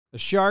The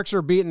Sharks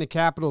are beating the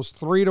Capitals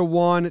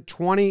 3-1,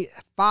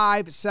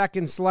 25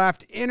 seconds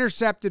left.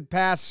 Intercepted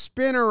pass,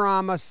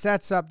 Spinorama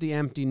sets up the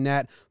empty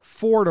net,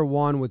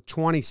 4-1 with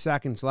 20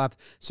 seconds left.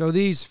 So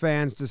these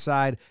fans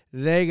decide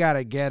they got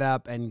to get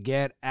up and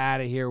get out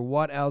of here.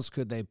 What else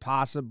could they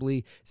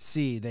possibly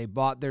see? They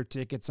bought their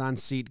tickets on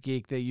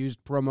SeatGeek. They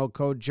used promo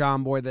code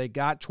Jomboy. They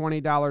got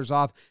 $20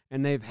 off,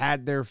 and they've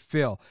had their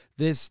fill.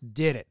 This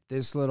did it.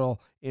 This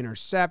little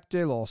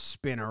intercepted, little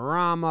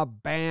spinorama,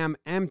 bam,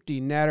 empty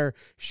netter.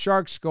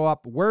 Sharks go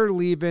up. We're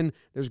leaving.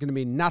 There's going to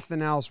be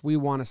nothing else we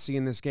want to see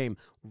in this game.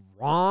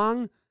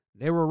 Wrong?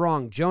 They were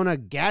wrong. Jonah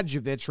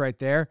Gadjevich right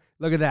there.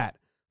 Look at that.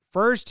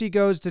 First, he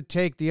goes to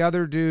take the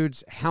other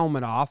dude's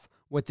helmet off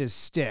with his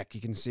stick.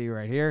 You can see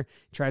right here.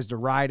 He tries to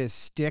ride his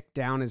stick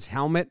down his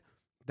helmet.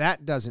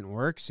 That doesn't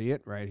work. See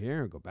it right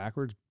here? Go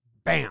backwards.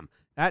 Bam.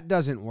 That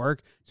doesn't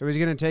work. So he's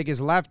going to take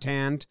his left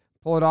hand,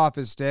 pull it off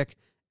his stick,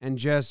 and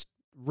just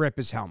rip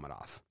his helmet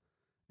off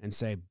and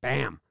say,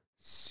 bam,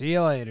 see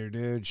you later,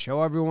 dude.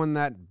 Show everyone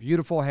that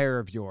beautiful hair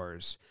of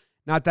yours.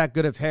 Not that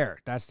good of hair.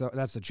 That's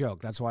the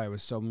joke. That's why it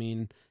was so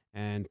mean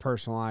and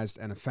personalized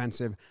and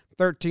offensive.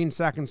 13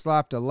 seconds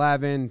left,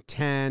 11,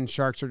 10.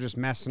 Sharks are just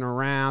messing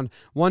around.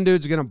 One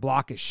dude's going to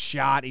block a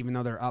shot even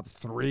though they're up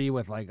 3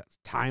 with like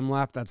time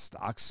left. That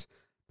sucks.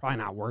 Probably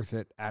not worth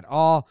it at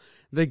all.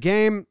 The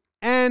game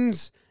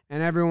ends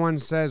and everyone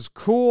says,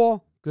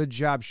 cool. Good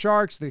job,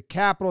 Sharks. The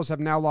Capitals have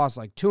now lost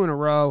like 2 in a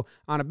row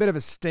on a bit of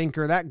a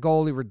stinker. That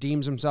goalie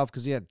redeems himself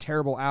because he had a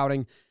terrible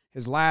outing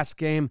his last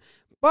game.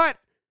 But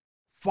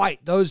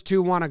fight. Those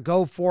two want to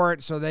go for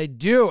it, so they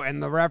do.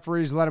 And the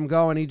referees let him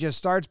go, and he just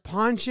starts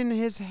punching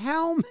his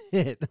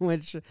helmet,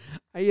 which,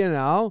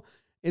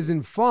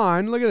 isn't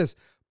fun. Look at this.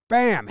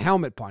 Bam,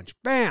 helmet punch.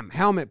 Bam,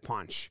 helmet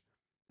punch.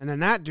 And then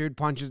that dude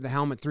punches the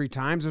helmet 3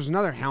 times. There's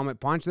another helmet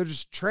punch. They're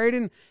just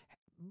trading.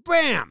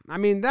 Bam. I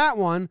mean, that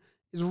one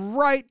is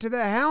right to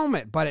the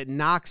helmet, but it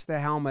knocks the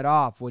helmet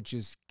off, which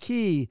is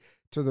key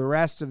to the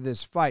rest of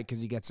this fight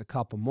because he gets a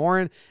couple more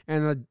in.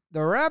 And the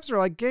refs are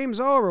like, game's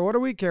over. What do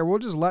we care? We'll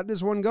just let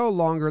this one go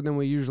longer than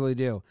we usually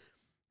do.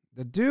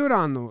 The dude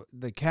on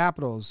the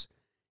Capitals,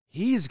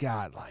 he's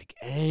got like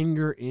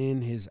anger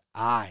in his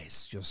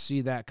eyes. You'll see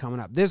that coming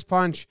up. This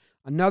punch,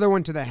 another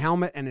one to the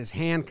helmet, and his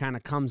hand kind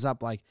of comes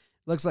up like,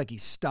 looks like he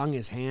stung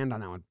his hand on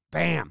that one.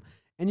 Bam.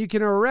 And you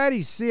can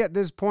already see at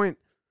this point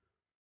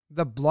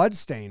the blood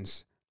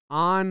stains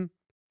on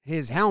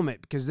his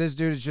helmet because this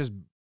dude is just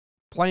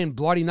playing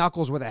bloody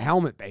knuckles with a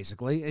helmet,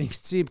 basically. And you can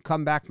see him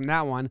come back from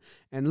that one.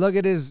 And look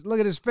at his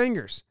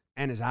fingers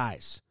and his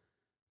eyes.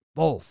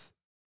 Both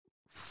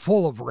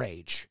full of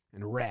rage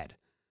and red.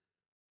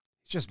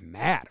 He's just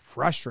mad,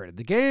 frustrated.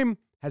 The game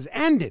has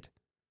ended.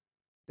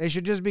 They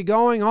should just be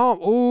going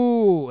home.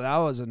 Ooh, that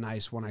was a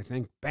nice one, I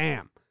think.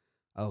 Bam.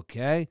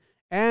 Okay.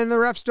 And the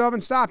refs still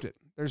haven't stopped it.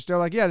 They're still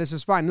like, yeah, this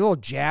is fine. A little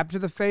jab to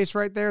the face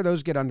right there.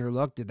 Those get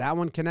underlooked. Did that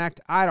one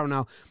connect? I don't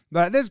know.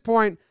 But at this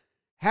point,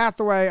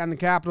 Hathaway on the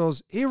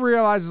Capitals, he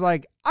realizes,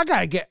 like, I got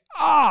to get,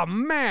 oh,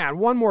 man,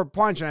 one more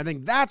punch. And I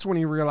think that's when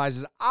he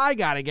realizes, I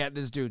got to get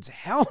this dude's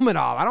helmet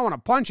off. I don't want to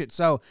punch it.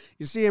 So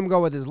you see him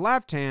go with his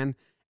left hand,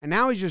 and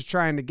now he's just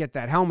trying to get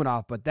that helmet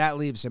off, but that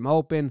leaves him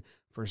open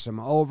for some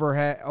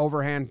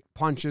overhand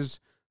punches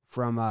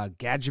from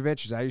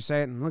Gadjevich. Is that how you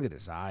say it? And look at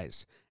his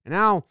eyes. And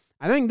now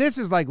I think this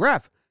is like,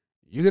 ref,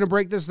 you going to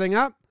break this thing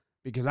up?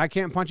 Because I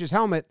can't punch his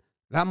helmet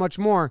that much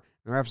more. And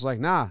the ref's like,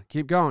 nah,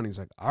 keep going. He's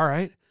like, all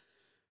right,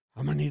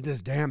 I'm going to need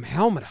this damn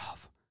helmet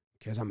off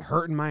because I'm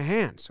hurting my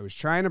hand. So he's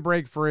trying to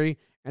break free.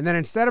 And then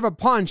instead of a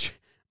punch,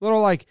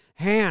 little like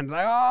hand,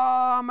 like,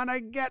 oh, I'm going to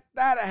get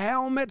that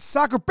helmet,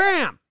 sucker.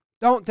 Bam!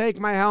 Don't take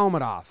my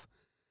helmet off.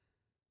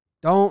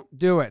 Don't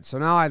do it. So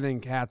now I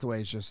think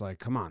Hathaway's just like,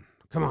 come on,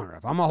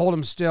 ref. I'm going to hold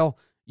him still.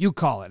 You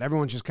call it.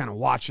 Everyone's just kind of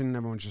watching.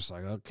 Everyone's just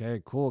like,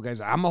 okay, cool,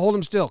 guys. I'm going to hold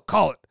him still.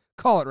 Call it.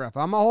 Call it, ref.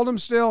 I'm going to hold him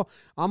still.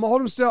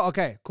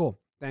 Okay, cool.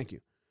 Thank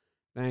you.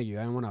 I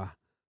don't want to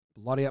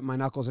bloody up my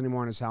knuckles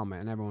anymore in his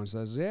helmet. And everyone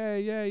says,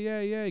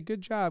 yeah.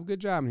 Good job.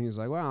 And he's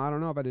like, well, I don't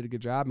know if I did a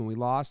good job. And we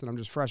lost, and I'm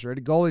just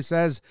frustrated. Goalie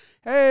says,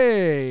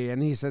 hey.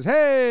 And he says,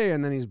 hey.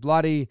 And then he's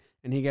bloody,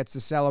 and he gets to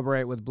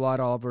celebrate with blood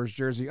all over his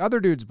jersey. Other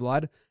dude's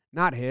blood,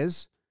 not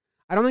his.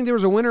 I don't think there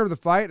was a winner of the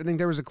fight. I think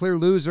there was a clear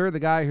loser. The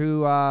guy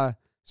who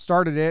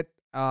started it,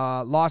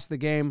 lost the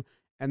game,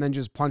 and then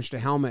just punched a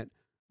helmet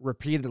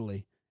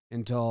repeatedly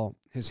until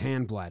his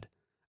hand bled.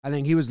 I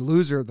think he was the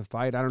loser of the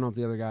fight. I don't know if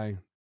the other guy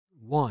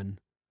won,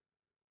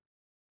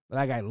 but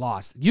that guy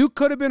lost. You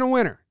could have been a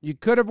winner. You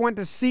could have went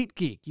to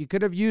SeatGeek. You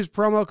could have used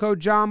promo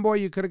code Jomboy.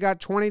 You could have got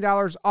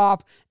 $20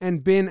 off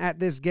and been at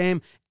this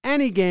game,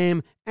 any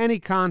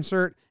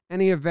concert,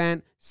 any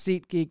event.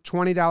 SeatGeek,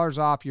 $20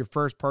 off your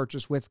first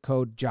purchase with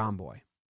code Jomboy.